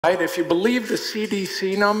If you believe the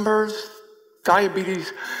CDC numbers,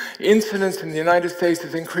 diabetes incidence in the United States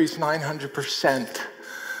has increased 900%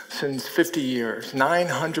 since 50 years,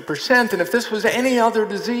 900%. And if this was any other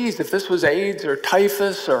disease, if this was AIDS or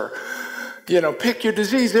typhus or, pick your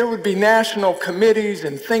disease, there would be national committees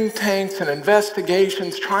and think tanks and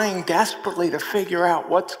investigations trying desperately to figure out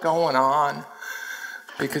what's going on,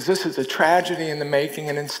 because this is a tragedy in the making,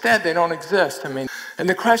 and instead they don't exist. And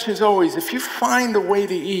the question is always, if you find a way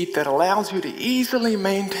to eat that allows you to easily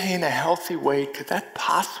maintain a healthy weight, could that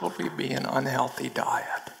possibly be an unhealthy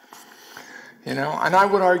diet? And I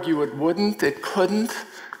would argue it wouldn't, it couldn't,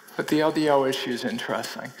 but the LDO issue is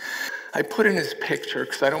interesting. I put in his picture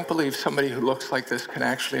because I don't believe somebody who looks like this can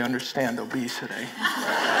actually understand obesity.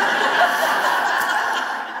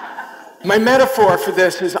 My metaphor for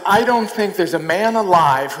this is I don't think there's a man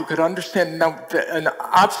alive who could understand, an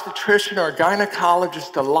obstetrician or a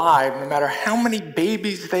gynecologist alive, no matter how many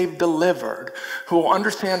babies they've delivered, who will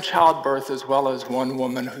understand childbirth as well as one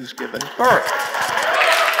woman who's given birth.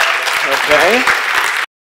 Okay?